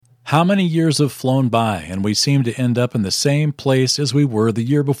How many years have flown by, and we seem to end up in the same place as we were the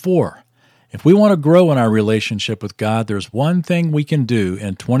year before? If we want to grow in our relationship with God, there's one thing we can do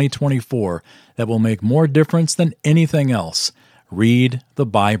in 2024 that will make more difference than anything else. Read the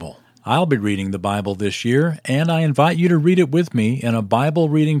Bible. I'll be reading the Bible this year, and I invite you to read it with me in a Bible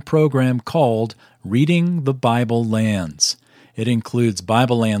reading program called Reading the Bible Lands. It includes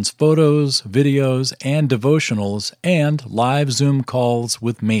Bible Lands photos, videos, and devotionals, and live Zoom calls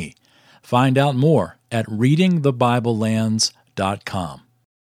with me. Find out more at readingthebiblelands.com.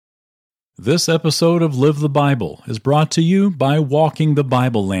 This episode of Live the Bible is brought to you by Walking the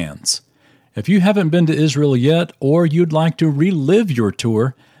Bible Lands. If you haven't been to Israel yet, or you'd like to relive your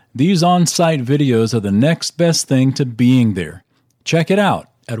tour, these on-site videos are the next best thing to being there. Check it out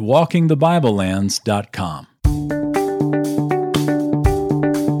at walkingthebiblelands.com.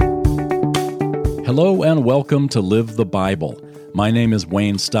 Hello and welcome to Live the Bible. My name is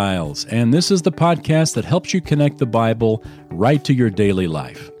Wayne Stiles, and this is the podcast that helps you connect the Bible right to your daily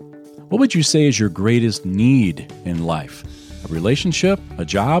life. What would you say is your greatest need in life? A relationship? A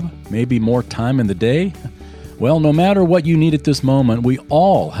job? Maybe more time in the day? Well, no matter what you need at this moment, we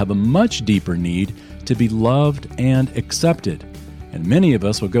all have a much deeper need to be loved and accepted. And many of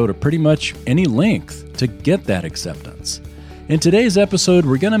us will go to pretty much any length to get that acceptance. In today's episode,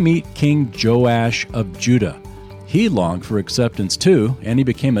 we're going to meet King Joash of Judah. He longed for acceptance too, and he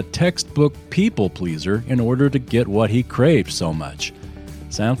became a textbook people pleaser in order to get what he craved so much.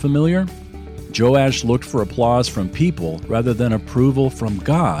 Sound familiar? Joash looked for applause from people rather than approval from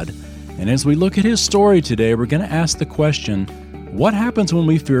God. And as we look at his story today, we're going to ask the question, what happens when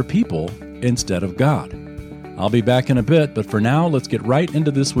we fear people instead of God? I'll be back in a bit, but for now, let's get right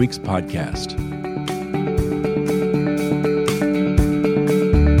into this week's podcast.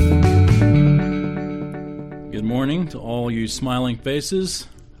 Good morning to all you smiling faces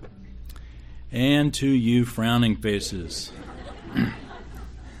and to you frowning faces.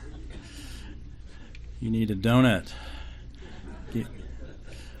 You need a donut.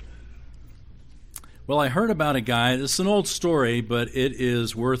 Well, I heard about a guy, this is an old story, but it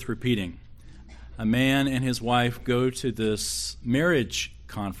is worth repeating. A man and his wife go to this marriage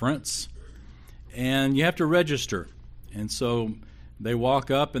conference, and you have to register. And so they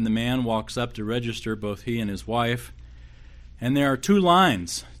walk up, and the man walks up to register, both he and his wife. And there are two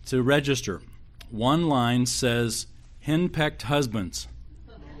lines to register. One line says, henpecked husbands.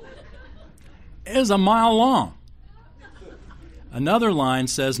 It is a mile long. Another line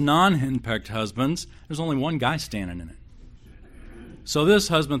says, non-henpecked husbands. There's only one guy standing in it. So this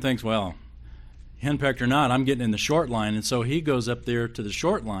husband thinks, well, henpecked or not, I'm getting in the short line. And so he goes up there to the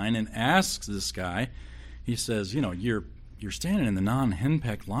short line and asks this guy, he says, you're standing in the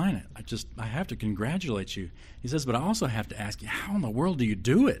non-henpecked line. I have to congratulate you. He says, but I also have to ask you, how in the world do you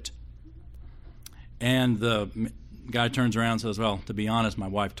do it? And the guy turns around and says, well, to be honest, my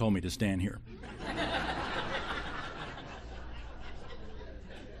wife told me to stand here.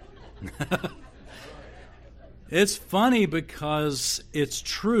 It's funny because it's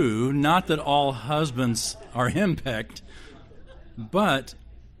true, not that all husbands are henpecked, but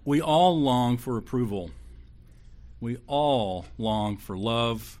we all long for approval. We all long for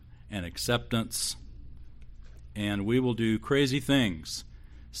love and acceptance, and we will do crazy things,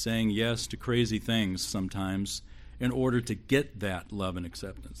 saying yes to crazy things sometimes in order to get that love and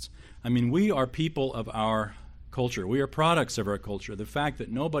acceptance. I mean, we are people of our culture. We are products of our culture. The fact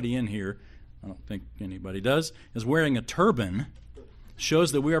that nobody in here, I don't think anybody does, is wearing a turban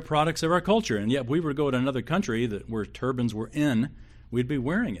shows that we are products of our culture. And yet, if we were to go to another country where turbans were in, we'd be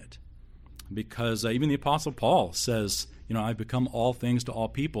wearing it. Because even the Apostle Paul says, I've become all things to all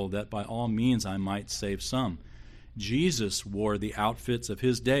people, that by all means I might save some. Jesus wore the outfits of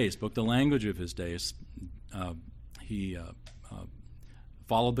his day, spoke the language of his days. He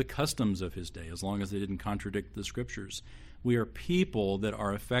followed the customs of his day, as long as they didn't contradict the Scriptures. We are people that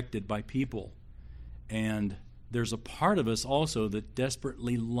are affected by people. And there's a part of us also that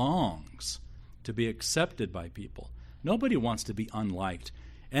desperately longs to be accepted by people. Nobody wants to be unliked.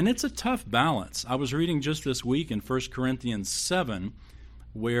 And it's a tough balance. I was reading just this week in 1 Corinthians 7,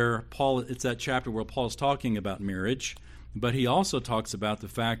 where it's that chapter where Paul's talking about marriage, but he also talks about the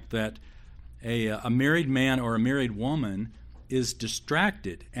fact that a married man or a married woman is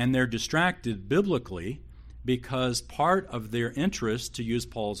distracted, and they're distracted biblically because part of their interests, to use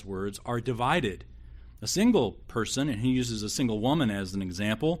Paul's words, are divided. A single person, and he uses a single woman as an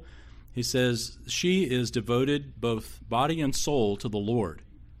example, he says she is devoted both body and soul to the Lord,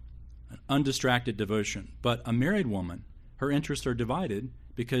 an undistracted devotion. But a married woman, her interests are divided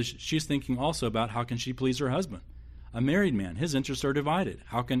because she's thinking also about how can she please her husband. A married man, his interests are divided.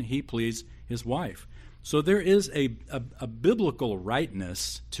 How can he please his wife? So there is a biblical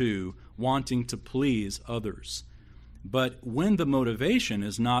rightness to wanting to please others. But when the motivation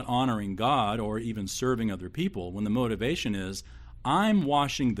is not honoring God or even serving other people, when the motivation is, I'm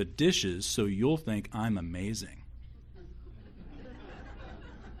washing the dishes so you'll think I'm amazing,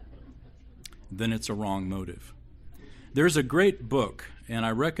 then it's a wrong motive. There's a great book, and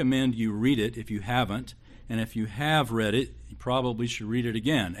I recommend you read it if you haven't. And if you have read it, you probably should read it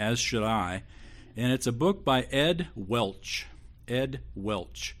again, as should I. And it's a book by Ed Welch. Ed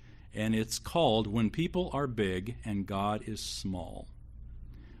Welch. And it's called When People Are Big and God is Small.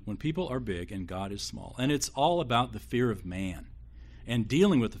 When people are big and God is small. And it's all about the fear of man and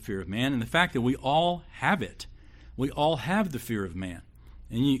dealing with the fear of man and the fact that we all have it. We all have the fear of man.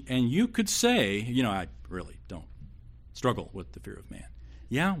 And you could say, I really don't struggle with the fear of man.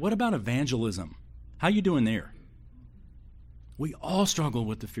 Yeah, what about evangelism? How you doing there? We all struggle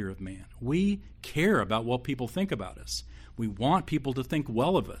with the fear of man. We care about what people think about us. We want people to think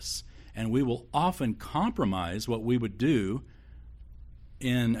well of us. And we will often compromise what we would do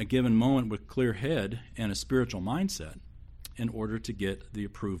in a given moment with clear head and a spiritual mindset in order to get the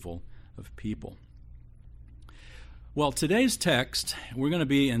approval of people. Well, today's text, we're going to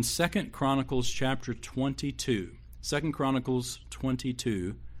be in 2 Chronicles chapter 22. 2 Chronicles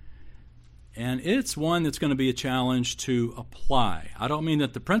 22. And it's one that's going to be a challenge to apply. I don't mean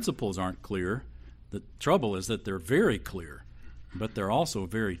that the principles aren't clear. The trouble is that they're very clear, but they're also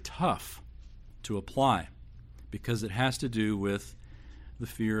very tough to apply because it has to do with the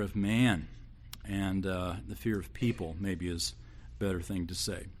fear of man and the fear of people, maybe is a better thing to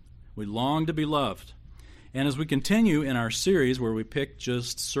say. We long to be loved. And as we continue in our series where we pick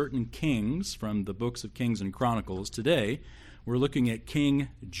just certain kings from the books of Kings and Chronicles, today we're looking at King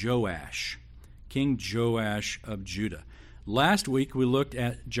Joash. King Joash of Judah. Last week we looked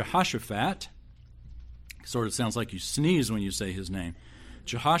at Jehoshaphat. Sort of sounds like you sneeze when you say his name.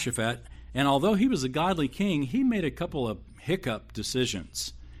 Jehoshaphat. And although he was a godly king, he made a couple of hiccup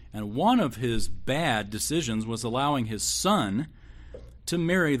decisions. And one of his bad decisions was allowing his son to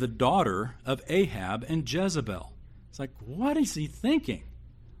marry the daughter of Ahab and Jezebel. It's like, what is he thinking?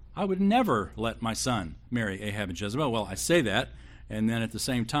 I would never let my son marry Ahab and Jezebel. Well, I say that, and then at the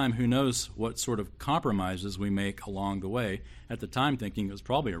same time, who knows what sort of compromises we make along the way. At the time, thinking it was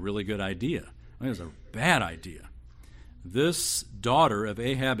probably a really good idea. It was a bad idea. This daughter of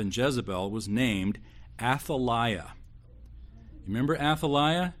Ahab and Jezebel was named Athaliah. You remember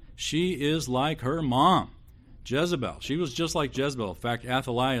Athaliah? She is like her mom, Jezebel. She was just like Jezebel. In fact,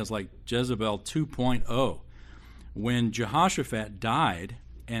 Athaliah is like Jezebel 2.0. When Jehoshaphat died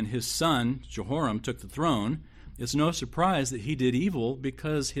and his son Jehoram took the throne, it's no surprise that he did evil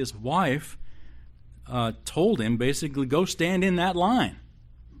because his wife told him basically, go stand in that line.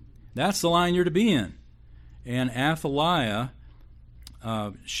 That's the line you're to be in. And Athaliah,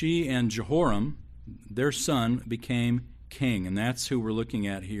 she and Jehoram, their son, became king. And that's who we're looking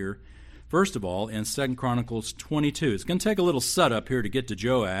at here. First of all, in 2 Chronicles 22. It's going to take a little setup here to get to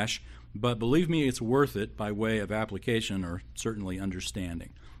Joash, but believe me, it's worth it by way of application or certainly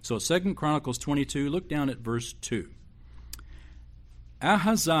understanding. So 2 Chronicles 22, look down at verse 2.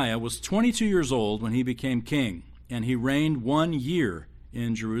 Ahaziah was 22 years old when he became king, and he reigned 1 year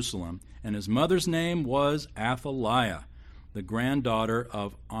in Jerusalem, and his mother's name was Athaliah, the granddaughter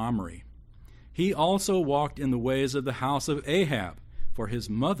of Omri. He also walked in the ways of the house of Ahab, for his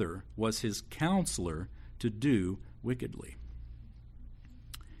mother was his counselor to do wickedly.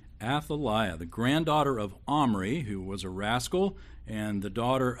 Athaliah, the granddaughter of Omri, who was a rascal, and the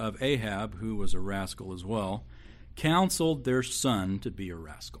daughter of Ahab, who was a rascal as well, counseled their son to be a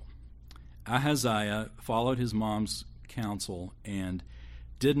rascal. Ahaziah followed his mom's counsel and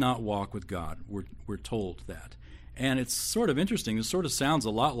did not walk with God. We're told that. And it's sort of interesting. It sort of sounds a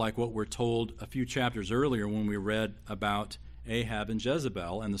lot like what we're told a few chapters earlier when we read about Ahab and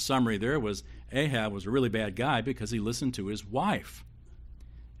Jezebel. And the summary there was Ahab was a really bad guy because he listened to his wife.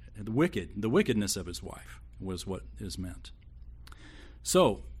 The wickedness of his wife was what is meant.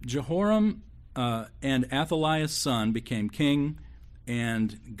 So Jehoram and Athaliah's son became king,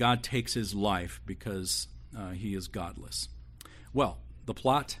 and God takes his life because he is godless. Well, the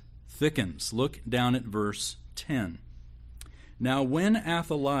plot thickens. Look down at verse 10. Now when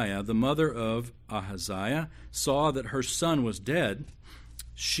Athaliah, the mother of Ahaziah, saw that her son was dead,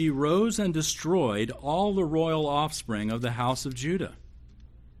 she rose and destroyed all the royal offspring of the house of Judah.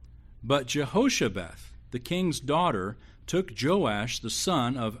 But Jehoshabeth, the king's daughter, took Joash, the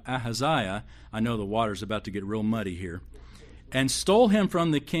son of Ahaziah — I know the water's about to get real muddy here and stole him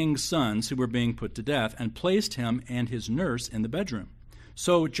from the king's sons who were being put to death, and placed him and his nurse in the bedroom.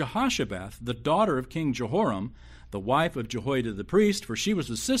 So Jehoshabath, the daughter of King Jehoram, the wife of Jehoiada the priest, for she was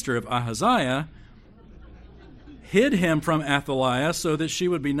the sister of Ahaziah, hid him from Athaliah so that she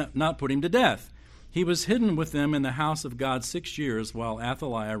would not put him to death. He was hidden with them in the house of God 6 years while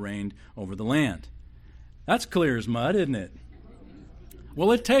Athaliah reigned over the land. That's clear as mud, isn't it?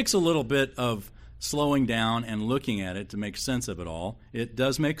 Well, it takes a little bit of slowing down and looking at it to make sense of it all. It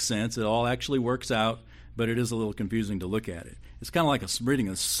does make sense. It all actually works out, but it is a little confusing to look at it. It's kind of like reading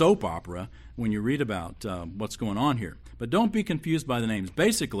a soap opera when you read about what's going on here. But don't be confused by the names.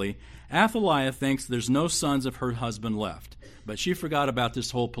 Basically, Athaliah thinks there's no sons of her husband left, but she forgot about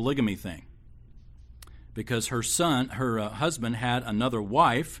this whole polygamy thing because her husband had another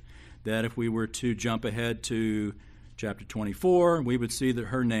wife that if we were to jump ahead to chapter 24, we would see that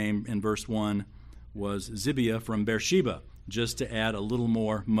her name in verse 1 was Zibiah from Beersheba, just to add a little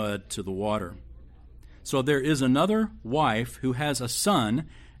more mud to the water. So there is another wife who has a son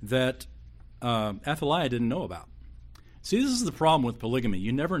that Athaliah didn't know about. See, this is the problem with polygamy.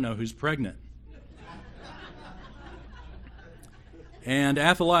 You never know who's pregnant. And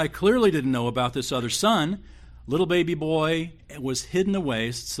Athaliah clearly didn't know about this other son. Little baby boy was hidden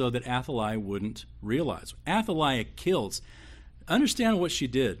away so that Athaliah wouldn't realize. Athaliah kills. Understand what she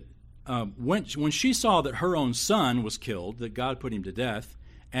did. When she saw that her own son was killed, that God put him to death,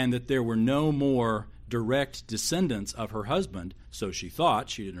 and that there were no more direct descendants of her husband, so she thought,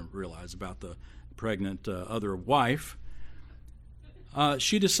 she didn't realize about the pregnant other wife,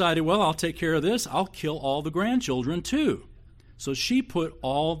 she decided, well, I'll take care of this. I'll kill all the grandchildren too. So she put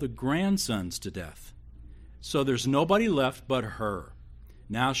all the grandsons to death. So there's nobody left but her.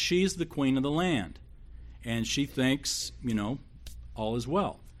 Now she's the queen of the land. And she thinks, all is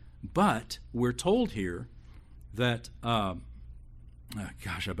well. But we're told here that, I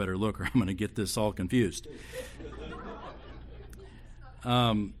better look or I'm going to get this all confused.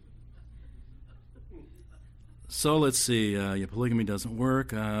 So let's see. Polygamy doesn't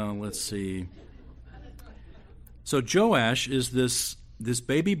work. Let's see. So Joash is this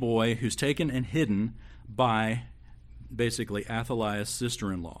baby boy who's taken and hidden by basically Athaliah's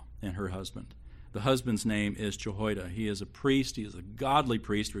sister-in-law and her husband. The husband's name is Jehoiada. He is a priest. He is a godly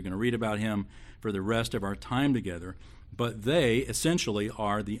priest. We're going to read about him for the rest of our time together. But they essentially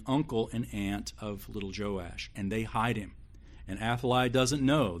are the uncle and aunt of little Joash, and they hide him. And Athaliah doesn't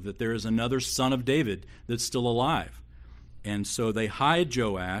know that there is another son of David that's still alive. And so they hide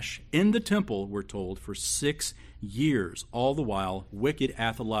Joash in the temple, we're told, for 6 years. All the while, wicked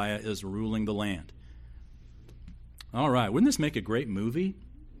Athaliah is ruling the land. All right, wouldn't this make a great movie?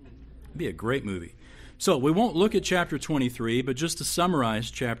 It'd be a great movie. So we won't look at chapter 23, but just to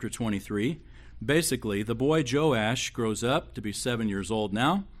summarize chapter 23, basically, the boy Joash grows up to be 7 years old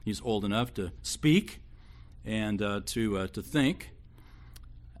now. He's old enough to speak and to think.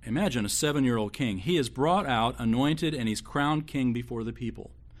 Imagine a 7-year-old king. He is brought out, anointed, and he's crowned king before the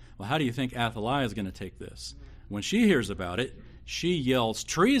people. Well, how do you think Athaliah is going to take this? When she hears about it, she yells,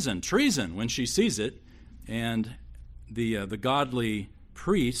 "Treason, treason," when she sees it, and the godly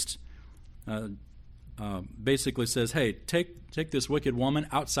priest basically says, hey, take this wicked woman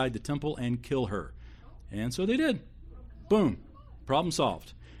outside the temple and kill her. And so they did. Boom. Problem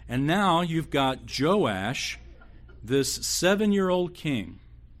solved. And now you've got Joash, this 7-year-old king,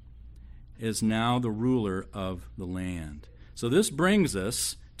 is now the ruler of the land. So this brings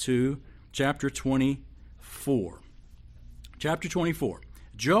us to chapter 24. Chapter 24.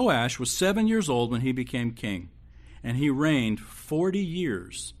 Joash was 7 years old when he became king, and he reigned 40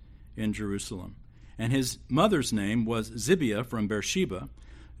 years in Jerusalem. And his mother's name was Zibiah from Beersheba.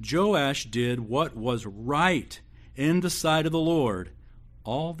 Joash did what was right in the sight of the Lord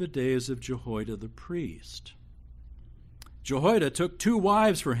all the days of Jehoiada the priest. Jehoiada took 2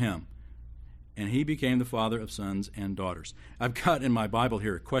 wives for him, and he became the father of sons and daughters. I've got in my Bible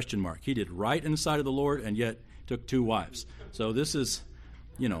here a question mark. He did right in the sight of the Lord and yet took 2 wives. So this is,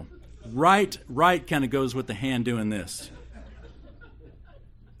 right kind of goes with the hand doing this.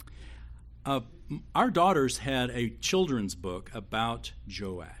 Our daughters had a children's book about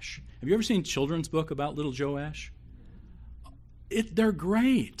Joash. Have you ever seen a children's book about little Joash? They're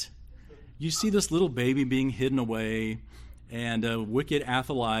great. You see this little baby being hidden away, and wicked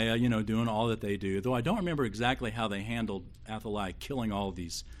Athaliah, doing all that they do. Though I don't remember exactly how they handled Athaliah killing all of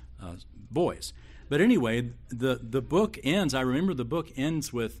these boys. But anyway, the book ends. I remember the book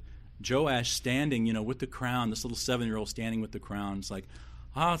ends with Joash standing, with the crown. This little 7-year-old standing with the crown. It's like,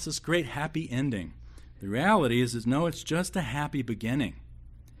 it's this great happy ending. The reality is no, it's just a happy beginning.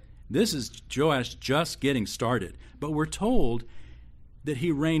 This is Joash just getting started. But we're told that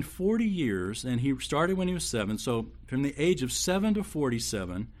he reigned 40 years, and he started when he was 7. So from the age of 7 to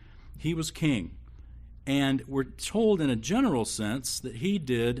 47, he was king. And we're told in a general sense that he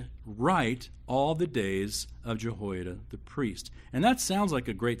did right all the days of Jehoiada the priest. And that sounds like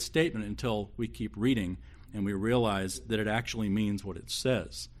a great statement until we keep reading and we realize that it actually means what it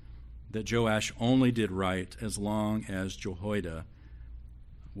says, that Joash only did right as long as Jehoiada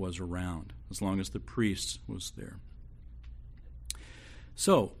was around, as long as the priest was there.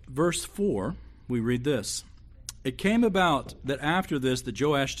 So, verse 4, we read this. It came about that after this that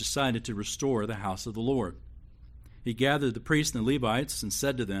Joash decided to restore the house of the Lord. He gathered the priests and the Levites and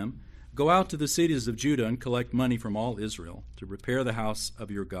said to them, "Go out to the cities of Judah and collect money from all Israel to repair the house of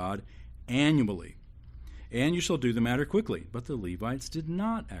your God annually. And you shall do the matter quickly." But the Levites did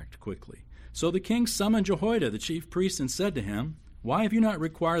not act quickly. So the king summoned Jehoiada, the chief priest, and said to him, "Why have you not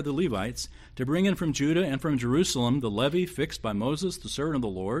required the Levites to bring in from Judah and from Jerusalem the levy fixed by Moses, the servant of the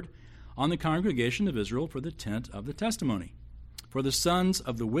Lord, on the congregation of Israel for the tent of the testimony? For the sons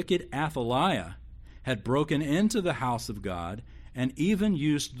of the wicked Athaliah had broken into the house of God and even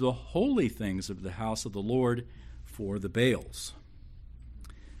used the holy things of the house of the Lord for the Baals."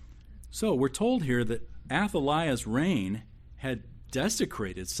 So we're told here that Athaliah's reign had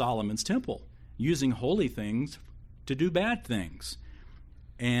desecrated Solomon's temple, using holy things to do bad things.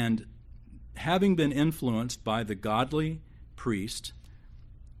 And having been influenced by the godly priest,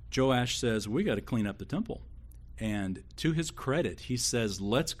 Joash says, we got to clean up the temple. And to his credit, he says,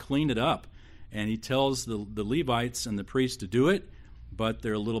 let's clean it up. And he tells the Levites and the priests to do it, but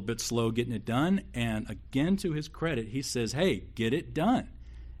they're a little bit slow getting it done. And again, to his credit, he says, hey, get it done.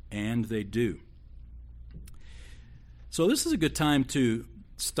 And they do. So this is a good time to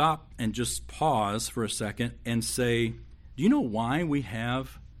stop and just pause for a second and say, do you know why we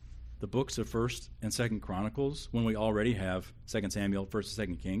have the books of 1st and 2nd Chronicles when we already have 2nd Samuel, 1st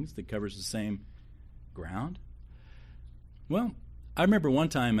and 2nd Kings that covers the same ground? Well, I remember one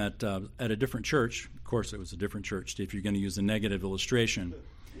time at a different church. Of course, it was a different church, if you're going to use a negative illustration.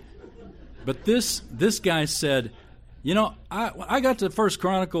 But this guy said, you know, I got to 1st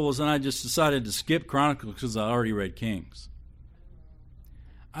Chronicles and I just decided to skip Chronicles because I already read Kings.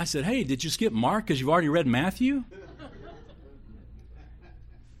 I said, hey, did you skip Mark because you've already read Matthew?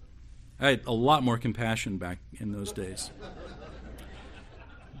 I had a lot more compassion back in those days.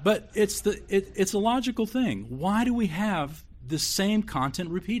 But it's a logical thing. Why do we have the same content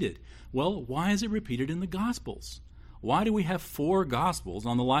repeated? Well, why is it repeated in the Gospels? Why do we have 4 Gospels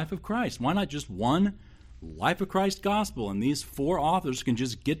on the life of Christ? Why not just one Life of Christ Gospel and these 4 authors can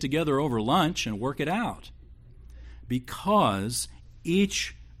just get together over lunch and work it out? Because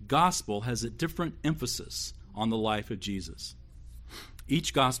each Gospel has a different emphasis on the life of Jesus.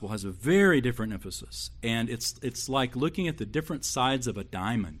 Each gospel has a very different emphasis, and it's like looking at the different sides of a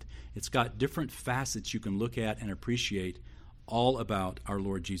diamond. It's got different facets you can look at and appreciate all about our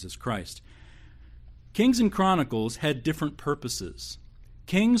Lord Jesus Christ. Kings and Chronicles had different purposes.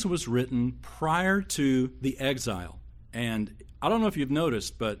 Kings was written prior to the exile, and I don't know if you've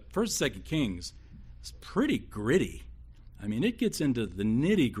noticed, but 1st and 2nd Kings is pretty gritty. I mean, it gets into the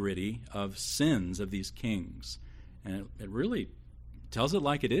nitty-gritty of sins of these kings, and it really tells it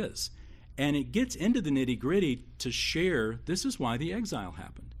like it is. And it gets into the nitty-gritty to share this is why the exile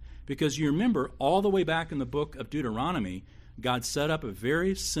happened. Because you remember, all the way back in the book of Deuteronomy, God set up a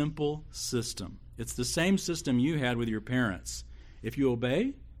very simple system. It's the same system you had with your parents. If you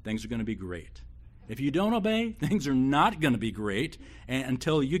obey, things are going to be great. If you don't obey, things are not going to be great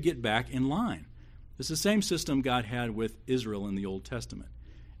until you get back in line. It's the same system God had with Israel in the Old Testament.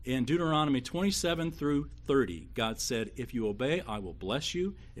 In Deuteronomy 27 through 30, God said, if you obey, I will bless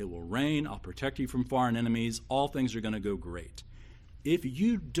you. It will rain. I'll protect you from foreign enemies. All things are going to go great. If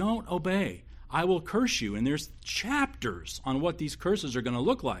you don't obey, I will curse you. And there's chapters on what these curses are going to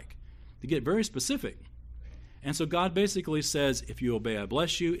look like to get very specific. And so God basically says, if you obey, I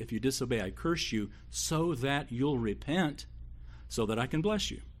bless you. If you disobey, I curse you, so that you'll repent, so that I can bless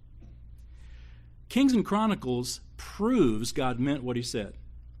you. Kings and Chronicles proves God meant what he said.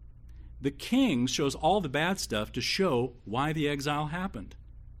 The Kings shows all the bad stuff to show why the exile happened.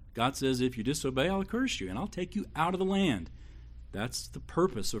 God says, if you disobey, I'll curse you, and I'll take you out of the land. That's the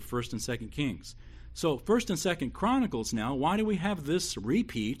purpose of 1st and 2nd Kings. So 1st and 2nd Chronicles now, why do we have this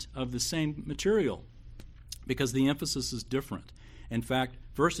repeat of the same material? Because the emphasis is different. In fact,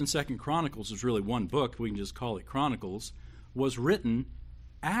 1st and 2nd Chronicles is really one book, we can just call it Chronicles, was written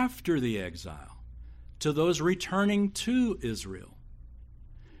after the exile to those returning to Israel.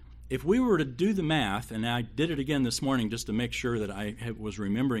 if we were to do the math, and I did it again this morning just to make sure that I was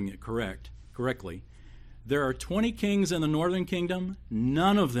remembering it correctly, there are 20 kings in the northern kingdom.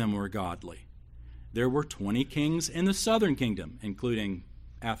 None of them were godly. There were 20 kings in the southern kingdom, including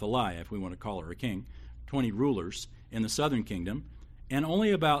Athaliah, if we want to call her a king, 20 rulers in the southern kingdom, and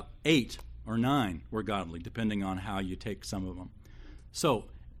only about 8 or 9 were godly, depending on how you take some of them. So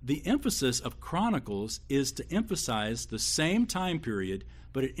the emphasis of Chronicles is to emphasize the same time period,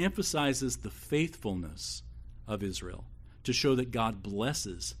 but it emphasizes the faithfulness of Israel, to show that God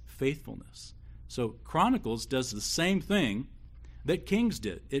blesses faithfulness. So Chronicles does the same thing that Kings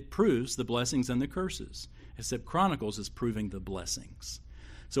did. It proves the blessings and the curses, except Chronicles is proving the blessings.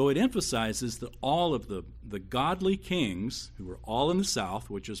 So it emphasizes that all of the godly kings, who were all in the south,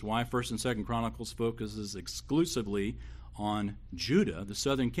 which is why 1st and 2nd Chronicles focuses exclusively on Judah, the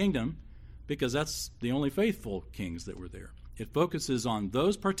southern kingdom, because that's the only faithful kings that were there. It focuses on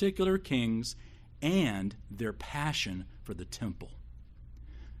those particular kings and their passion for the temple.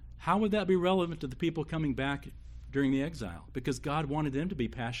 How would that be relevant to the people coming back during the exile? Because God wanted them to be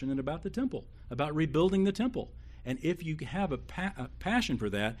passionate about the temple, about rebuilding the temple. And if you have a passion for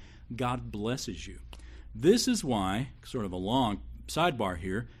that, God blesses you. This is why, sort of a long sidebar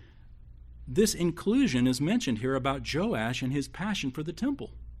here, this inclusion is mentioned here about Joash and his passion for the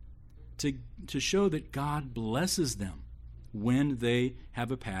temple, to show that God blesses them when they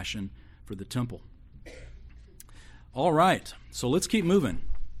have a passion for the temple. All right, so let's keep moving.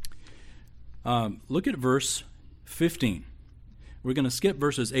 Look at verse 15. We're going to skip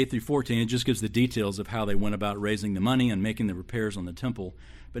verses 8 through 14. It just gives the details of how they went about raising the money and making the repairs on the temple.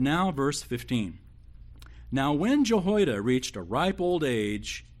 But now, verse 15. Now when Jehoiada reached a ripe old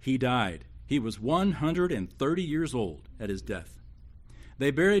age, he died. He was 130 years old at his death. They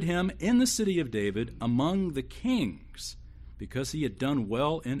buried him in the city of David among the kings, because he had done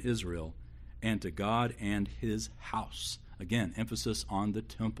well in Israel and to God and his house. Again, emphasis on the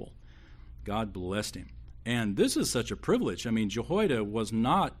temple. God blessed him. And this is such a privilege. I mean, Jehoiada was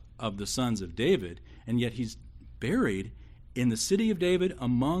not of the sons of David, and yet he's buried in the city of David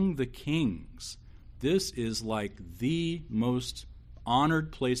among the kings. This is like the most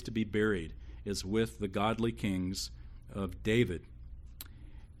honored place to be buried, is with the godly kings of David.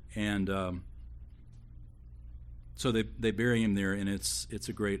 And so they bury him there, and it's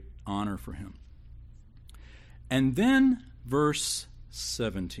a great honor for him. And then verse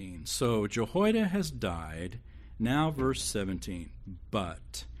 17. So Jehoiada has died. Now verse 17.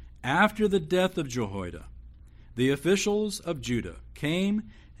 But after the death of Jehoiada, the officials of Judah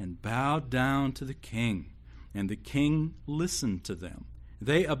came and bowed down to the king, and the king listened to them.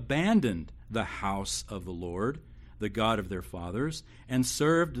 They abandoned the house of the Lord, the God of their fathers, and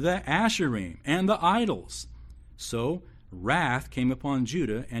served the Asherim and the idols. So wrath came upon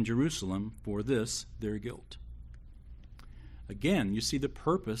Judah and Jerusalem for this their guilt. Again, you see the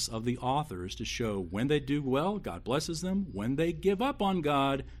purpose of the authors to show when they do well, God blesses them. When they give up on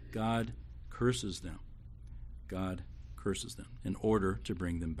God, God curses them. God curses them in order to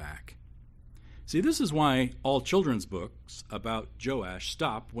bring them back. See, this is why all children's books about Joash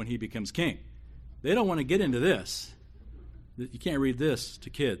stop when he becomes king. They don't want to get into this. You can't read this to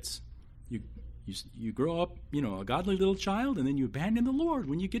kids. You grow up, a godly little child, and then you abandon the Lord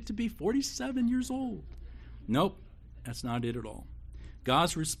when you get to be 47 years old. Nope. That's not it at all.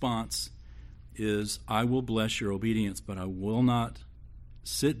 God's response is, I will bless your obedience, but I will not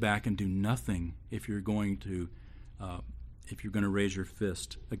sit back and do nothing if you're going to raise your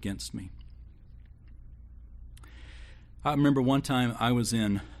fist against me. I remember one time I was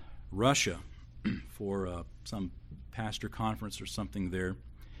in Russia for some pastor conference or something there,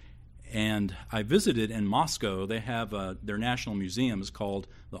 and I visited in Moscow. They have their national museum is called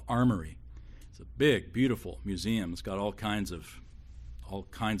the Armory. It's a big, beautiful museum. It's got all kinds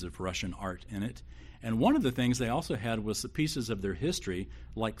of Russian art in it. And one of the things they also had was the pieces of their history,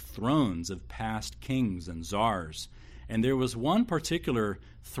 like thrones of past kings and czars. And there was one particular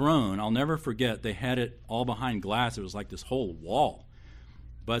throne, I'll never forget, they had it all behind glass. It was like this whole wall.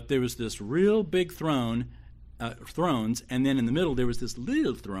 But there was this real big thrones, and then in the middle there was this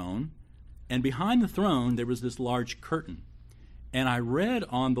little throne, and behind the throne there was this large curtain. And I read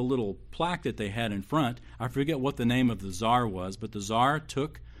on the little plaque that they had in front, I forget what the name of the czar was, but the czar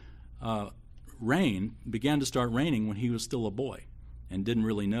began to start reigning when he was still a boy and didn't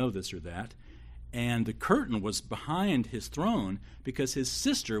really know this or that. And the curtain was behind his throne because his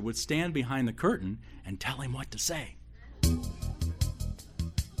sister would stand behind the curtain and tell him what to say.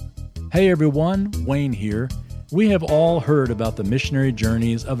 Hey everyone, Wayne here. We have all heard about the missionary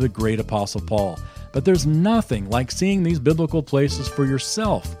journeys of the great Apostle Paul. But there's nothing like seeing these biblical places for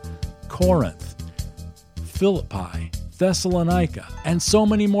yourself. Corinth, Philippi, Thessalonica, and so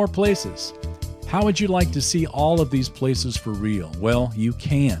many more places. How would you like to see all of these places for real? Well, you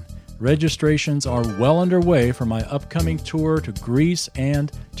can. Registrations are well underway for my upcoming tour to Greece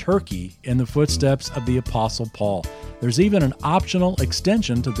and Turkey in the footsteps of the Apostle Paul. There's even an optional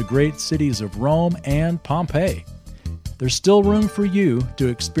extension to the great cities of Rome and Pompeii. There's still room for you to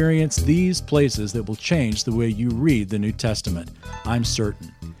experience these places that will change the way you read the New Testament, I'm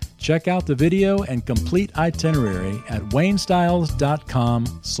certain. Check out the video and complete itinerary at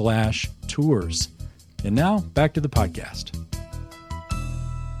waynestiles.com/tours. And now, back to the podcast.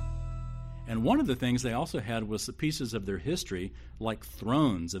 And one of the things they also had was the pieces of their history, like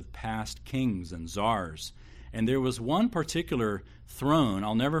thrones of past kings and czars. And there was one particular throne,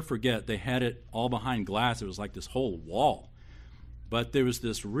 I'll never forget, they had it all behind glass. It was like this whole wall. But there was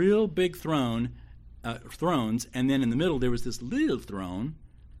this real big thrones, and then in the middle there was this little throne,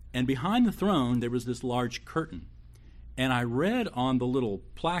 and behind the throne there was this large curtain. And I read on the little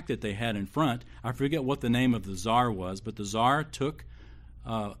plaque that they had in front, I forget what the name of the czar was, but the czar took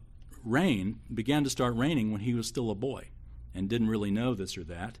began to start reigning when he was still a boy and didn't really know this or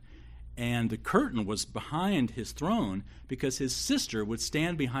that. And the curtain was behind his throne because his sister would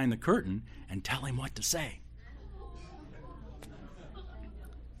stand behind the curtain and tell him what to say.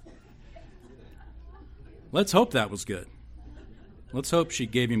 Let's hope that was good. Let's hope she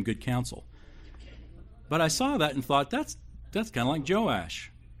gave him good counsel. But I saw that and thought, that's kind of like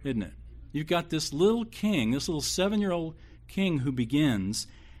Joash, isn't it? You've got this little king, this little 7-year-old king who begins,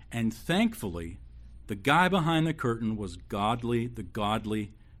 and thankfully, the guy behind the curtain was the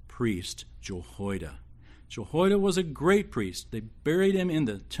godly priest Jehoiada. Jehoiada was a great priest. They buried him in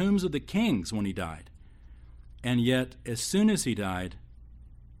the tombs of the kings when he died. And yet, as soon as he died,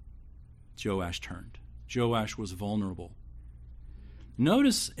 Joash turned. Joash was vulnerable.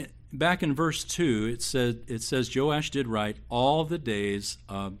 Notice back in verse 2, it says Joash did right all the days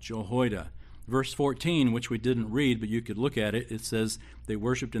of Jehoiada. Verse 14, which we didn't read, but you could look at it, it says they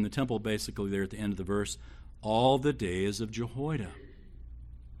worshipped in the temple basically there at the end of the verse, all the days of Jehoiada.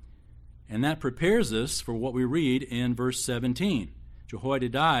 And that prepares us for what we read in verse 17. Jehoiada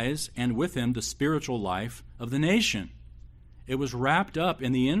dies, and with him the spiritual life of the nation. It was wrapped up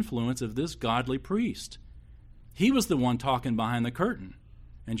in the influence of this godly priest. He was the one talking behind the curtain.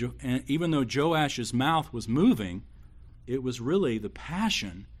 And even though Joash's mouth was moving, it was really the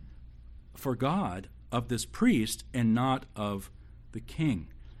passion for God of this priest and not of the king.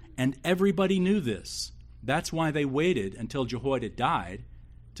 And everybody knew this. That's why they waited until Jehoiada died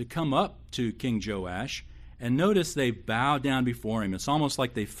to come up to King Joash. And notice they bow down before him. It's almost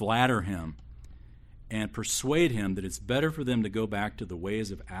like they flatter him and persuade him that it's better for them to go back to the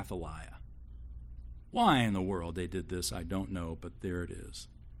ways of Athaliah. Why in the world they did this, I don't know, but there it is.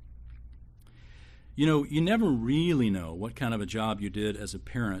 You know, you never really know what kind of a job you did as a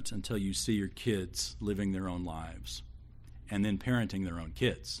parent until you see your kids living their own lives and then parenting their own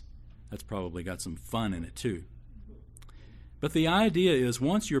kids. That's probably got some fun in it too. But the idea is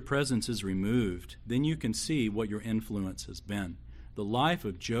once your presence is removed, then you can see what your influence has been. The life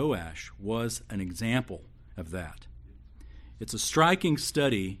of Joash was an example of that. It's a striking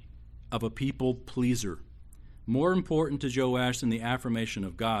study of a people pleaser. More important to Joash than the affirmation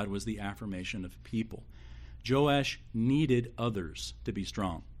of God was the affirmation of people. Joash needed others to be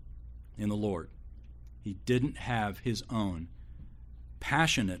strong in the Lord. He didn't have his own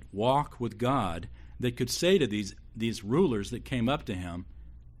passionate walk with God that could say to these rulers that came up to him,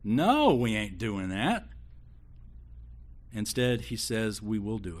 "No, we ain't doing that." Instead, he says, "We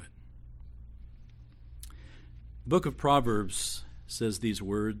will do it." The book of Proverbs says these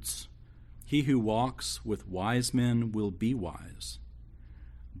words, "He who walks with wise men will be wise,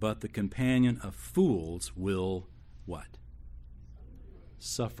 but the companion of fools will" what?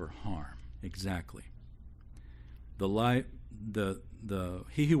 Suffer harm. Exactly. He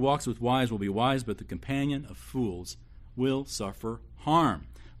who walks with wise will be wise, but the companion of fools will suffer harm.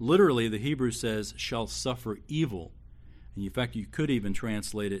 Literally, the Hebrew says, shall suffer evil. And in fact, you could even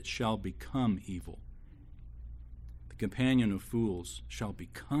translate it, shall become evil. The companion of fools shall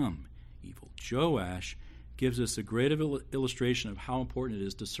become evil. Joash gives us a great illustration of how important it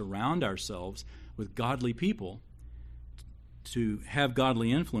is to surround ourselves with godly people, to have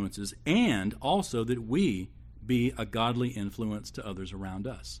godly influences, and also that we be a godly influence to others around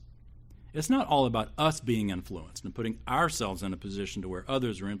us. It's not all about us being influenced and putting ourselves in a position to where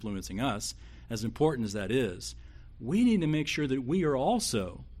others are influencing us, as important as that is. We need to make sure that we are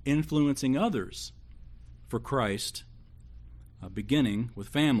also influencing others for Christ, beginning with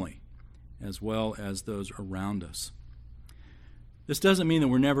family, as well as those around us. This doesn't mean that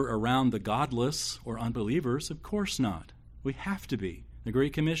we're never around the godless or unbelievers. Of course not. We have to be. The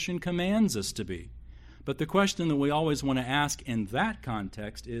Great Commission commands us to be. But the question that we always want to ask in that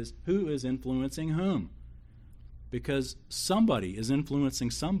context is, who is influencing whom? Because somebody is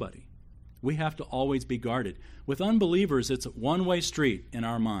influencing somebody. We have to always be guarded. With unbelievers, it's a one-way street in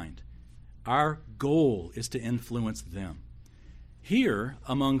our mind. Our goal is to influence them. Here,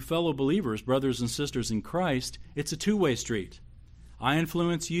 among fellow believers, brothers and sisters in Christ, it's a two-way street. I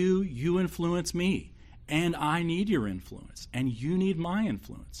influence you, you influence me, and I need your influence, and you need my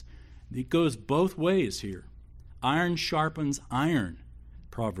influence. It goes both ways here. Iron sharpens iron,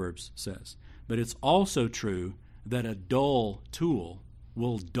 Proverbs says. But it's also true that a dull tool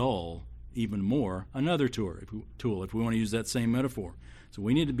will dull even more another tool, if we want to use that same metaphor. So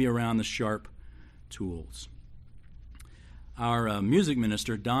we need to be around the sharp tools. Our music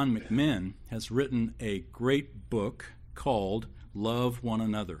minister, Don McMinn, has written a great book called Love One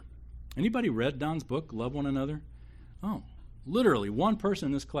Another. Anybody read Don's book, Love One Another? Oh, literally one person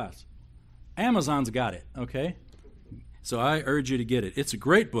in this class. Amazon's got it, okay? So I urge you to get it. It's a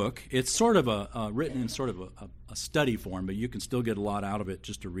great book. It's sort of written in sort of a study form, but you can still get a lot out of it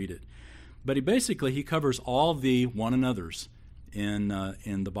just to read it. But he covers all the one another's in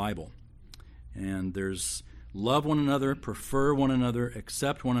the Bible. And there's love one another, prefer one another,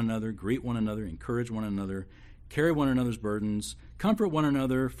 accept one another, greet one another, encourage one another, carry one another's burdens, comfort one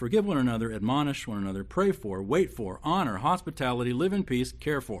another, forgive one another, admonish one another, pray for, wait for, honor, hospitality, live in peace,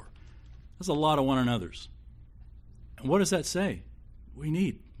 care for. That's a lot of one another's. And what does that say? We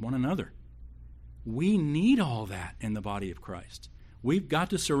need one another. We need all that in the body of Christ. We've got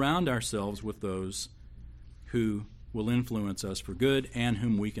to surround ourselves with those who will influence us for good and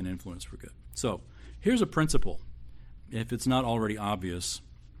whom we can influence for good. So here's a principle, if it's not already obvious,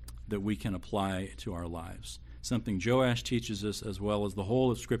 that we can apply to our lives. Something Joash teaches us, as well as the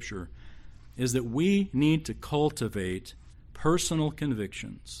whole of Scripture, is that we need to cultivate personal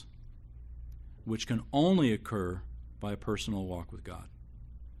convictions which can only occur by a personal walk with God.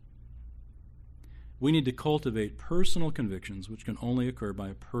 We need to cultivate personal convictions which can only occur by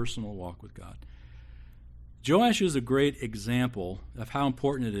a personal walk with God. Joash is a great example of how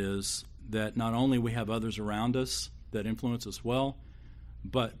important it is that not only we have others around us that influence us well,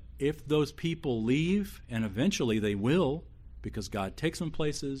 but if those people leave, and eventually they will, because God takes them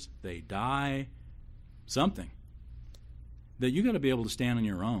places, they die, something, that you got to be able to stand on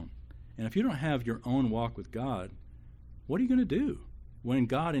your own. And if you don't have your own walk with God, what are you going to do when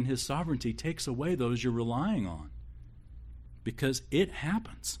God in His sovereignty takes away those you're relying on? Because it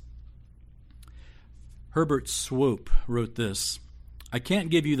happens. Herbert Swope wrote this: I can't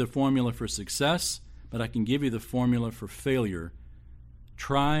give you the formula for success, but I can give you the formula for failure.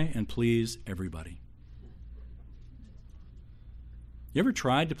 Try and please everybody. You ever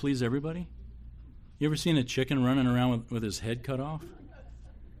tried to please everybody? You ever seen a chicken running around with his head cut off?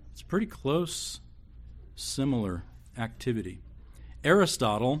 It's pretty close, similar activity.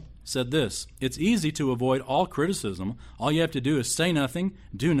 Aristotle said this: it's easy to avoid all criticism. All you have to do is say nothing,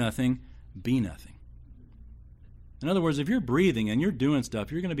 do nothing, be nothing. In other words, if you're breathing and you're doing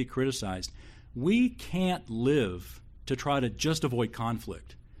stuff, you're going to be criticized. We can't live to try to just avoid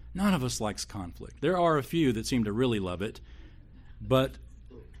conflict. None of us likes conflict. There are a few that seem to really love it, but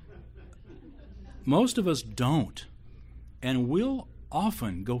most of us don't. And we'll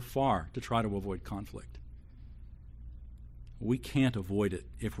often go far to try to avoid conflict. We can't avoid it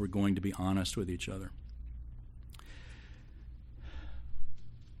if we're going to be honest with each other.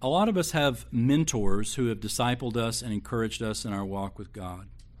 A lot of us have mentors who have discipled us and encouraged us in our walk with God.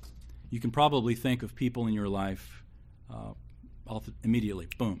 You can probably think of people in your life immediately.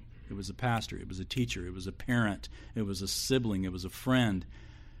 Boom. It was a pastor. It was a teacher. It was a parent. It was a sibling. It was a friend.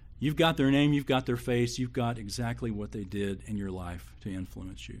 You've got their name. You've got their face. You've got exactly what they did in your life to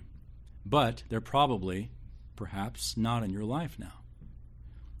influence you. But they're probably, perhaps, not in your life now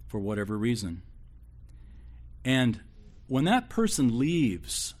for whatever reason. And when that person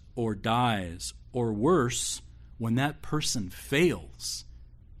leaves or dies, or worse, when that person fails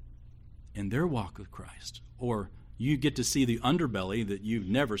in their walk with Christ, or you get to see the underbelly that you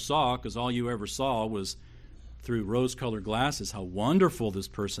never saw because all you ever saw was through rose-colored glasses how wonderful this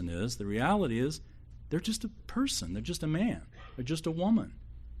person is, the reality is they're just a person. They're just a man. They're just a woman.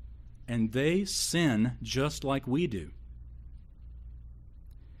 And they sin just like we do.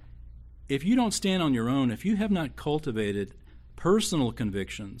 If you don't stand on your own, if you have not cultivated personal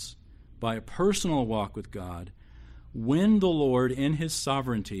convictions by a personal walk with God, when the Lord in His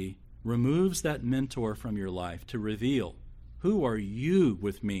sovereignty removes that mentor from your life to reveal, who are you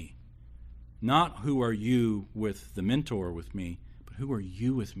with me? Not who are you with the mentor with me, who are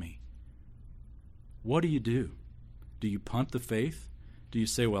you with me? What do? Do you punt the faith? Do you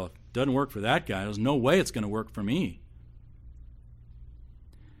say, well, if it doesn't work for that guy, there's no way it's going to work for me?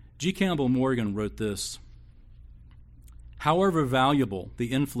 G. Campbell Morgan wrote this: however valuable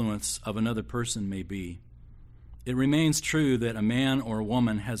the influence of another person may be, it remains true that a man or a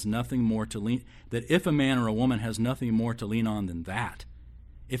woman has nothing more to lean, that if a man or a woman has nothing more to lean on than that,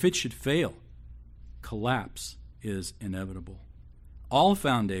 if it should fail, collapse is inevitable. All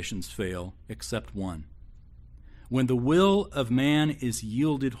foundations fail except one. When the will of man is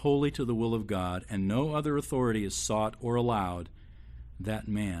yielded wholly to the will of God and no other authority is sought or allowed, that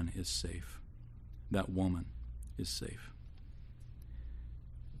man is safe. That woman is safe.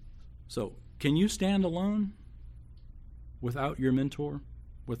 So, can you stand alone without your mentor,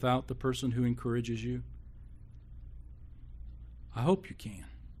 without the person who encourages you? I hope you can.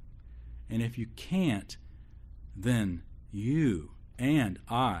 And if you can't, then you and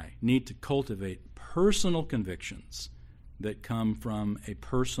I need to cultivate personal convictions that come from a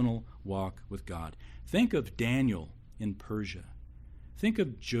personal walk with God. Think of Daniel in Persia. Think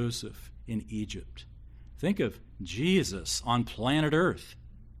of Joseph in Egypt. Think of Jesus on planet Earth.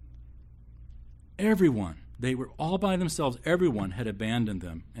 Everyone, they were all by themselves. Everyone had abandoned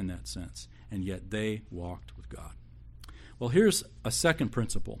them in that sense, and yet they walked with God. Well, here's a second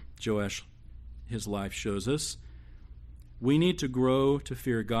principle Joash, his life, shows us. We need to grow to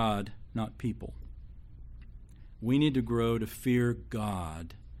fear God, not people. We need to grow to fear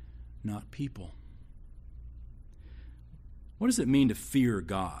God, not people. What does it mean to fear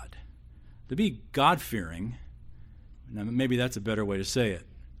God? To be God-fearing, now maybe that's a better way to say it.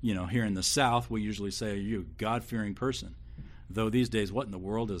 You know, here in the South, we usually say, are you a God-fearing person? Though these days, what in the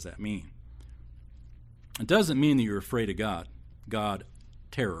world does that mean? It doesn't mean that you're afraid of God, God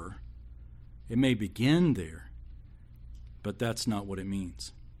terror. It may begin there, but that's not what it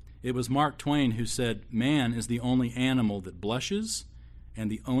means. It was Mark Twain who said, man is the only animal that blushes and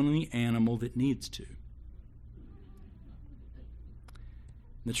the only animal that needs to.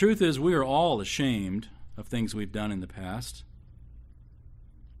 The truth is, we are all ashamed of things we've done in the past.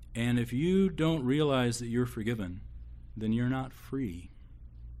 And if you don't realize that you're forgiven, then you're not free.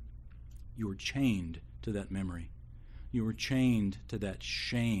 You are chained to that memory. You are chained to that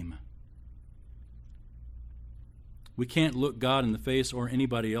shame. We can't look God in the face or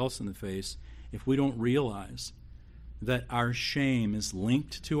anybody else in the face if we don't realize that our shame is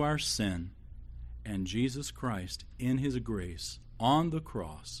linked to our sin, and Jesus Christ, in His grace, on the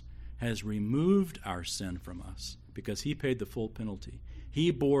cross, has removed our sin from us because He paid the full penalty.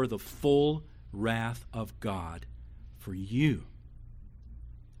 He bore the full wrath of God for you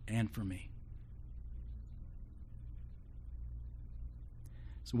and for me.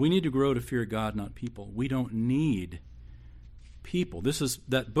 So we need to grow to fear God, not people. We don't need people. This is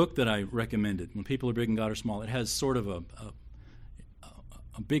that book that I recommended, When People Are Big and God Are Small. It has sort of a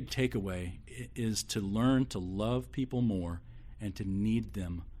big takeaway, is to learn to love people more and to need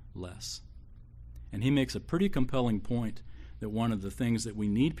them less. And he makes a pretty compelling point that one of the things that we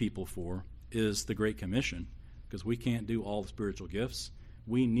need people for is the Great Commission, because we can't do all the spiritual gifts.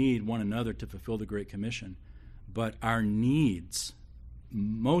 We need one another to fulfill the Great Commission. But our needs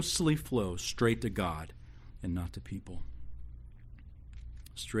mostly flow straight to God and not to people.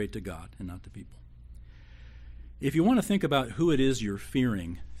 Straight to God and not to people. If you want to think about who it is you're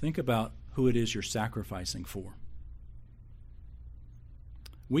fearing, think about who it is you're sacrificing for.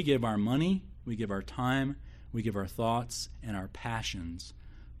 We give our money, we give our time, we give our thoughts and our passions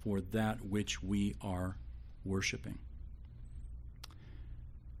for that which we are worshiping.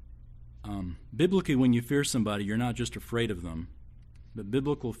 Biblically, when you fear somebody, you're not just afraid of them, but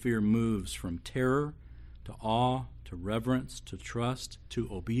biblical fear moves from terror to awe, to reverence, to trust, to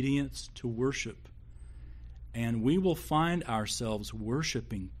obedience, to worship. And we will find ourselves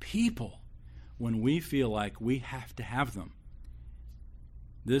worshiping people when we feel like we have to have them.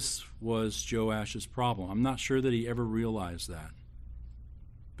 This was Joash's problem. I'm not sure that he ever realized that.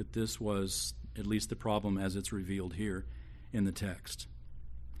 But this was at least the problem as it's revealed here in the text.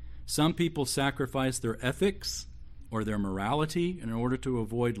 Some people sacrifice their ethics or their morality in order to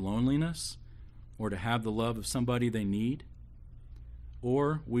avoid loneliness or to have the love of somebody they need.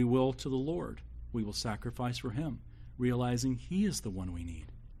 Or we will to the Lord. We will sacrifice for Him, realizing He is the one we need.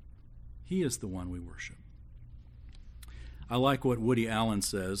 He is the one we worship. I like what Woody Allen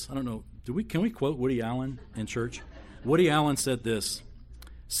says. I don't know, can we quote Woody Allen in church? Woody Allen said this: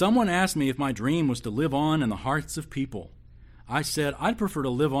 "Someone asked me if my dream was to live on in the hearts of people. I said I'd prefer to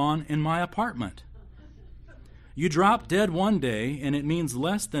live on in my apartment. You drop dead one day, and it means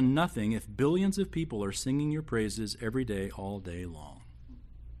less than nothing if billions of people are singing your praises every day, all day long.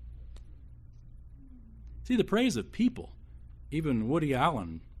 See, the praise of people, even Woody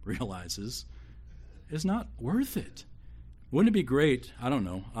Allen realizes, is not worth it. Wouldn't it be great? I don't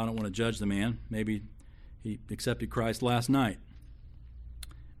know. I don't want to judge the man. Maybe he accepted Christ last night.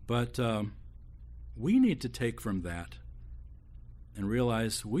 But we need to take from that and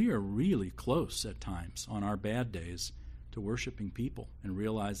realize we are really close at times on our bad days to worshiping people, and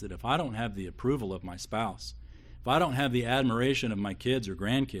realize that if I don't have the approval of my spouse, if I don't have the admiration of my kids or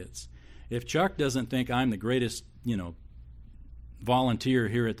grandkids, if Chuck doesn't think I'm the greatest, volunteer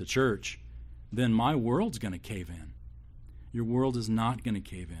here at the church, then my world's going to cave in. Your world is not going to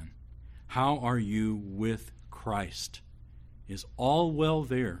cave in. How are you with Christ? Is all well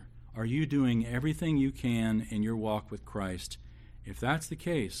there? Are you doing everything you can in your walk with Christ? If that's the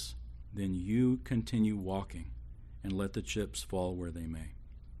case, then you continue walking and let the chips fall where they may.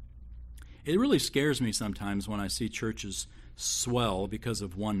 It really scares me sometimes when I see churches swell because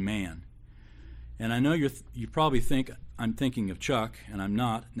of one man. And I know you probably think I'm thinking of Chuck, and I'm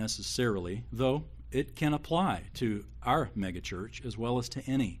not necessarily, though it can apply to our megachurch as well as to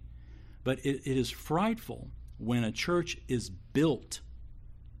any. But it is frightful when a church is built.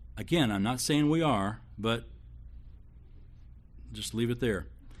 Again, I'm not saying we are, but just leave it there.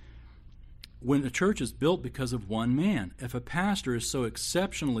 When a church is built because of one man, if a pastor is so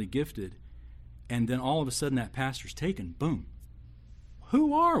exceptionally gifted, and then all of a sudden that pastor's taken, boom,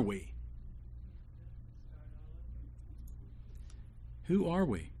 who are we? Who are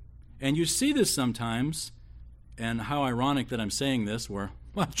we? And you see this sometimes, and how ironic that I'm saying this, where,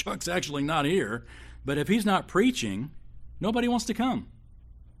 well, Chuck's actually not here, but if he's not preaching, nobody wants to come.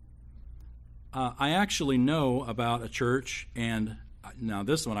 I actually know about a church, and now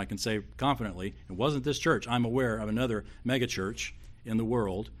this one I can say confidently, it wasn't this church. I'm aware of another megachurch in the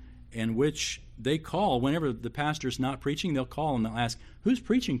world in which they call, whenever the pastor's not preaching, they'll call and they'll ask, who's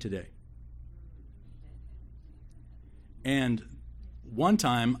preaching today? And one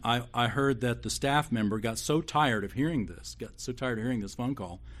time I heard that the staff member got so tired of hearing this phone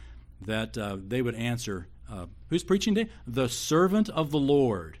call, that they would answer, who's preaching today? The servant of the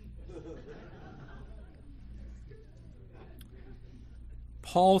Lord.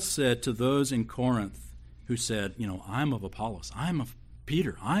 Paul said to those in Corinth who said, I'm of Apollos, I'm of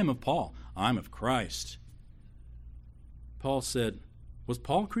Peter, I'm of Paul, I'm of Christ. Paul said, was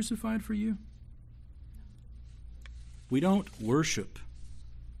Paul crucified for you? We don't worship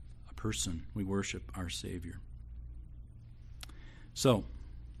a person, we worship our Savior. So,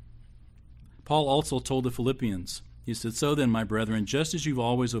 Paul also told the Philippians, he said, so then, my brethren, just as you've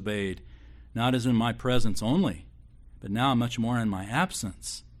always obeyed, not as in my presence only, but now much more in my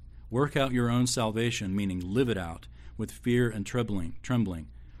absence, work out your own salvation, meaning live it out, with fear and trembling,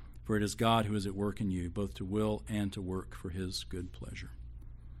 for it is God who is at work in you, both to will and to work for his good pleasure.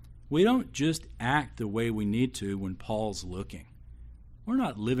 We don't just act the way we need to when Paul's looking. We're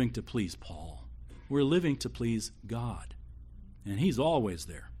not living to please Paul. We're living to please God. And he's always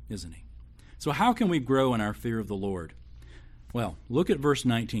there, isn't he? So how can we grow in our fear of the Lord? Well, look at verse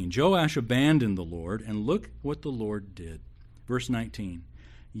 19. Joash abandoned the Lord, and look what the Lord did. Verse 19.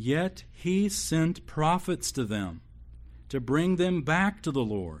 Yet he sent prophets to them to bring them back to the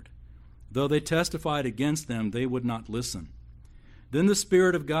Lord. Though they testified against them, they would not listen. Then the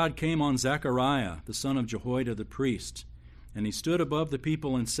Spirit of God came on Zechariah, the son of Jehoiada the priest, and he stood above the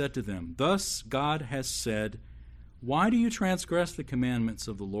people and said to them, Thus God has said, Why do you transgress the commandments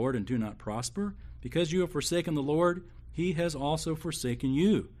of the Lord and do not prosper? Because you have forsaken the Lord, he has also forsaken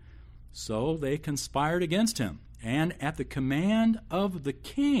you. So they conspired against him, and at the command of the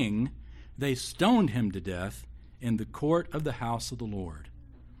king, they stoned him to death in the court of the house of the Lord.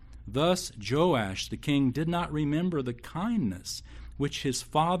 Thus Joash the king did not remember the kindness which his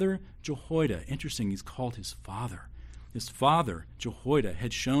father Jehoiada, interesting, he's called his father Jehoiada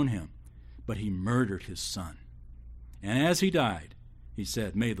had shown him, but he murdered his son. And as he died, he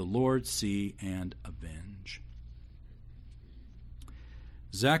said, May the Lord see and avenge.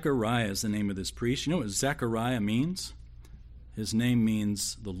 Zechariah is the name of this priest. You know what Zechariah means? His name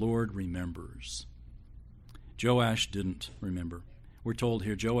means the Lord remembers. Joash didn't remember. We're told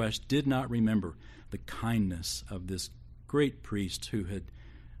here Joash did not remember the kindness of this great priest who had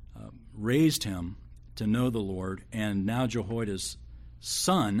raised him to know the Lord, and now Jehoiada's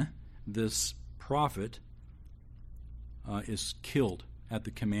son, this prophet, is killed at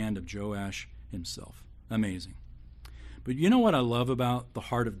the command of Joash himself. Amazing. But you know what I love about the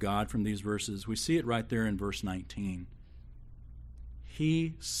heart of God from these verses? We see it right there in verse 19.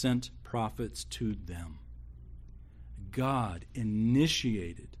 He sent prophets to them. God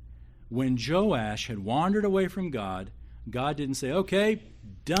initiated. When Joash had wandered away from God, God didn't say, okay,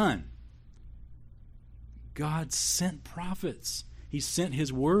 done. God sent prophets. He sent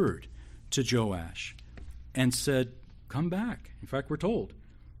his word to Joash and said, come back. In fact, we're told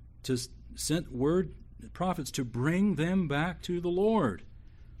to send word prophets to bring them back to the Lord.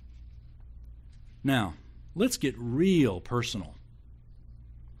 Now, let's get real personal.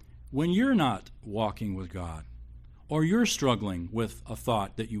 When you're not walking with God, or you're struggling with a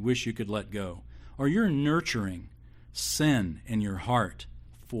thought that you wish you could let go, or you're nurturing sin in your heart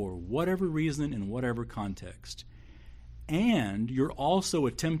for whatever reason in whatever context, and you're also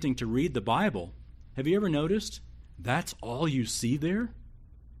attempting to read the Bible, have you ever noticed that's all you see there?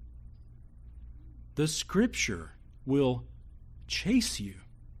 The Scripture will chase you.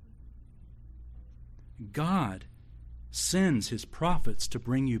 God sends his prophets to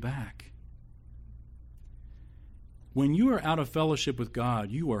bring you back. When you are out of fellowship with God,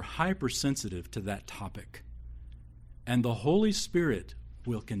 you are hypersensitive to that topic. And the Holy Spirit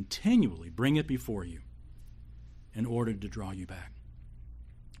will continually bring it before you in order to draw you back.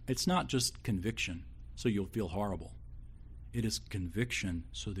 It's not just conviction so you'll feel horrible. It is conviction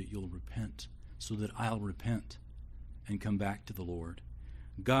so that you'll repent, so that I'll repent and come back to the Lord.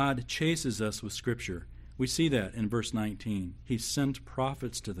 God chases us with Scripture. We see that in verse 19. He sent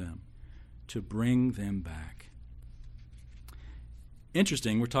prophets to them to bring them back.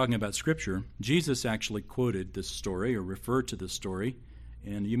 Interesting, we're talking about Scripture. Jesus actually quoted this story or referred to this story,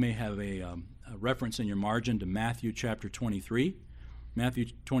 and you may have a reference in your margin to Matthew chapter 23. Matthew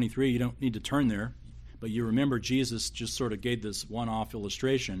 23, you don't need to turn there, but you remember Jesus just sort of gave this one-off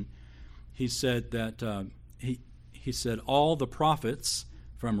illustration. He said that he said all the prophets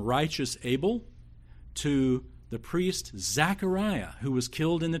from righteous Abel to the priest Zechariah, who was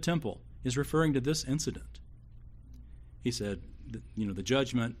killed in the temple, is referring to this incident. He said, the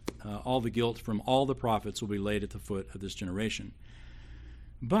judgment, all the guilt from all the prophets will be laid at the foot of this generation.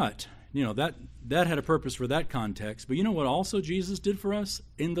 But, that had a purpose for that context. But you know what also Jesus did for us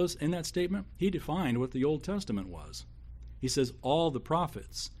in that statement? He defined what the Old Testament was. He says all the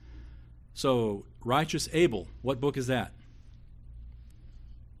prophets. So, righteous Abel, what book is that?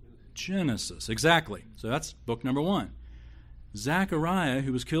 Genesis, exactly. So that's book number 1. Zechariah,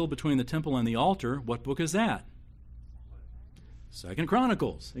 who was killed between the temple and the altar, what book is that? 2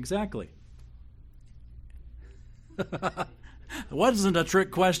 Chronicles, exactly. Wasn't a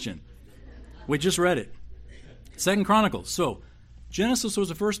trick question. We just read it. 2 Chronicles. So, Genesis was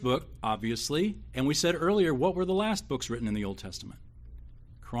the first book, obviously, and we said earlier, what were the last books written in the Old Testament?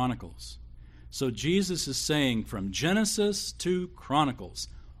 Chronicles. So Jesus is saying from Genesis to Chronicles,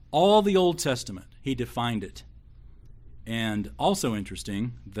 all the Old Testament, he defined it. And also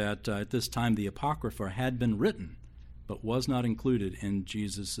interesting that at this time the Apocrypha had been written, but was not included in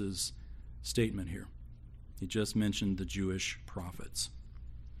Jesus' statement here. He just mentioned the Jewish prophets.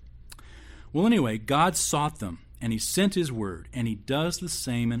 Well, anyway, God sought them, and he sent his word, and he does the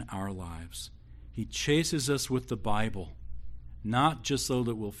same in our lives. He chases us with the Bible, not just so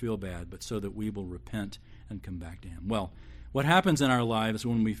that we'll feel bad, but so that we will repent and come back to him. Well, what happens in our lives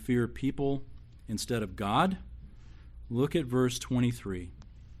when we fear people instead of God? Look at verse 23.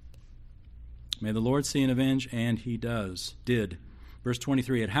 May the Lord see and avenge, and he did. Verse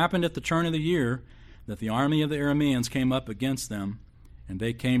 23, it happened at the turn of the year that the army of the Arameans came up against them, and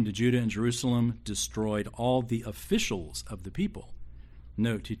they came to Judah and Jerusalem, destroyed all the officials of the people.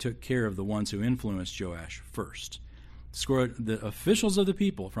 Note, he took care of the ones who influenced Joash first. Destroyed the officials of the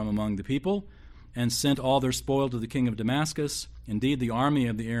people from among the people, and sent all their spoil to the king of Damascus. Indeed, the army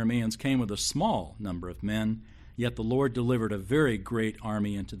of the Arameans came with a small number of men, yet the Lord delivered a very great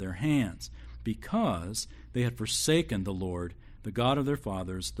army into their hands, because they had forsaken the Lord, the God of their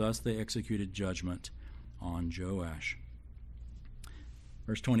fathers. Thus they executed judgment on Joash.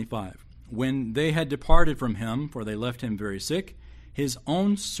 Verse 25, when they had departed from him, for they left him very sick, his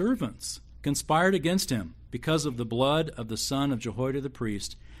own servants conspired against him because of the blood of the son of Jehoiada the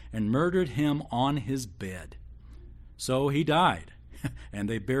priest, and murdered him on his bed. So he died, and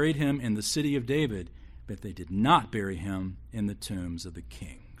they buried him in the city of David, but they did not bury him in the tombs of the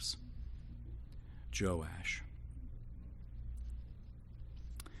kings. Joash.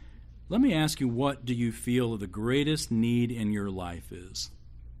 Let me ask you, what do you feel the greatest need in your life is?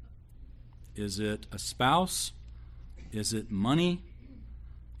 Is it a spouse? Is it money?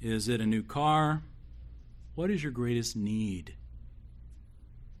 Is it a new car? What is your greatest need?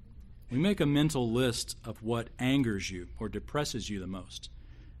 We make a mental list of what angers you or depresses you the most.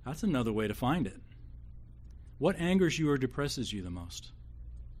 That's another way to find it. What angers you or depresses you the most?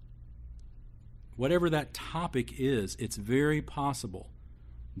 whatever that topic is, it's very possible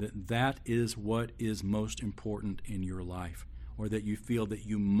that that is what is most important in your life, or that you feel that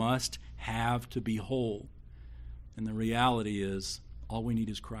you must have to be whole. And the reality is, all we need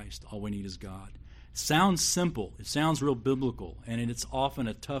is Christ. All we need is God. It sounds simple. It sounds real biblical, and it's often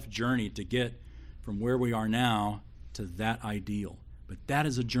a tough journey to get from where we are now to that ideal. But that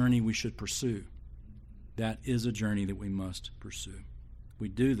is a journey we should pursue. That is a journey that we must pursue. We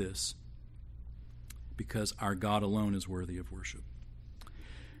do this because our God alone is worthy of worship.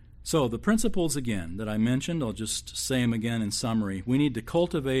 So the principles, again, that I mentioned, I'll just say them again in summary. We need to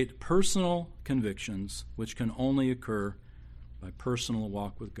cultivate personal convictions, which can only occur by personal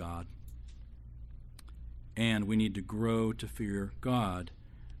walk with God. And we need to grow to fear God,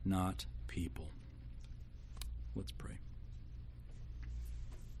 not people. Let's pray.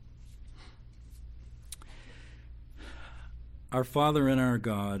 Our Father and our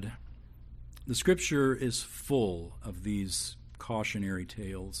God, the Scripture is full of these cautionary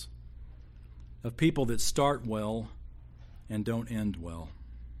tales of people that start well and don't end well.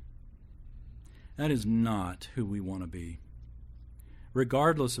 That is not who we want to be,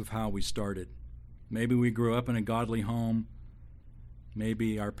 regardless of how we started. Maybe we grew up in a godly home.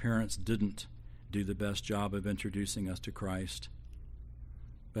 Maybe our parents didn't do the best job of introducing us to Christ.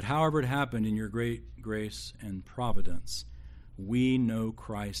 But however it happened, in your great grace and providence, we know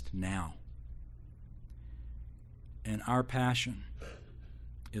Christ now. And our passion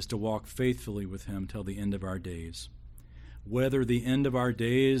is to walk faithfully with Him till the end of our days. Whether the end of our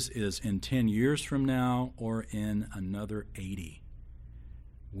days is in 10 years from now or in another 80,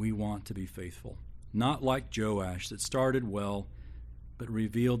 we want to be faithful. Not like Joash, that started well, but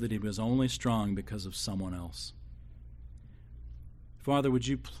revealed that he was only strong because of someone else. Father, would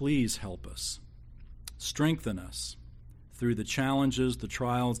you please help us, strengthen us through the challenges, the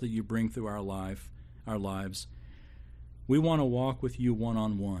trials that you bring through our lives. We want to walk with you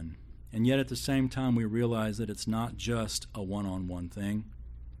one-on-one, and yet at the same time we realize that it's not just a one-on-one thing,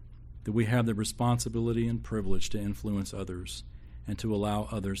 that we have the responsibility and privilege to influence others and to allow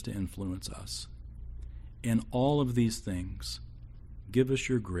others to influence us. In all of these things, give us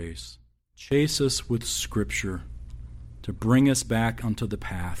your grace. Chase us with Scripture to bring us back onto the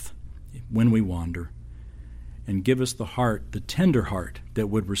path when we wander, and give us the heart, the tender heart, that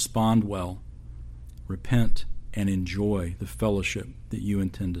would respond well, repent, and enjoy the fellowship that you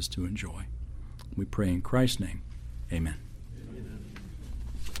intend us to enjoy. We pray in Christ's name. Amen.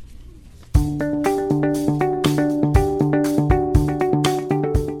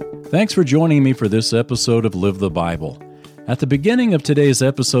 Thanks for joining me for this episode of Live the Bible. At the beginning of today's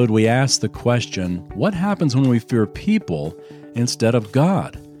episode, we asked the question, what happens when we fear people instead of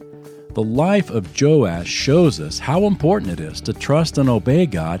God? The life of Joash shows us how important it is to trust and obey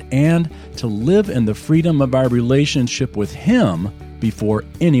God and to live in the freedom of our relationship with Him before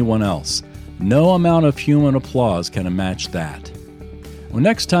anyone else. No amount of human applause can match that. Well,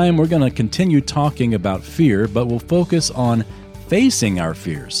 next time we're going to continue talking about fear, but we'll focus on facing our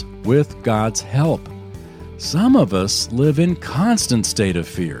fears with God's help. Some of us live in constant state of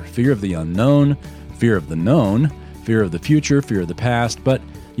fear. Fear of the unknown, fear of the known, fear of the future, fear of the past, but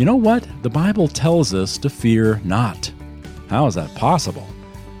you know what? The Bible tells us to fear not. How is that possible?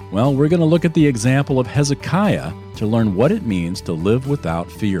 Well, we're going to look at the example of Hezekiah to learn what it means to live without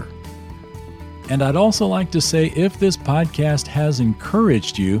fear. And I'd also like to say, if this podcast has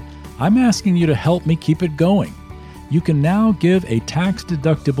encouraged you, I'm asking you to help me keep it going. You can now give a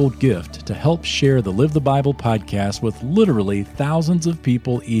tax-deductible gift to help share the Live the Bible podcast with literally thousands of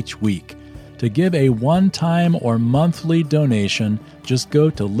people each week. To give a one-time or monthly donation, just go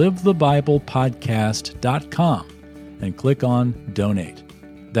to livethebiblepodcast.com and click on Donate.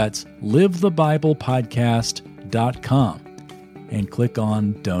 That's livethebiblepodcast.com and click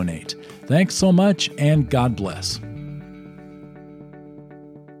on Donate. Thanks so much, and God bless.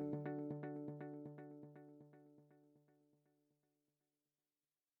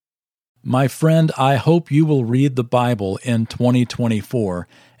 My friend, I hope you will read the Bible in 2024,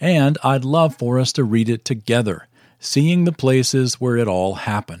 and I'd love for us to read it together, seeing the places where it all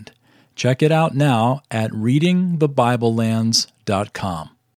happened. Check it out now at readingthebiblelands.com.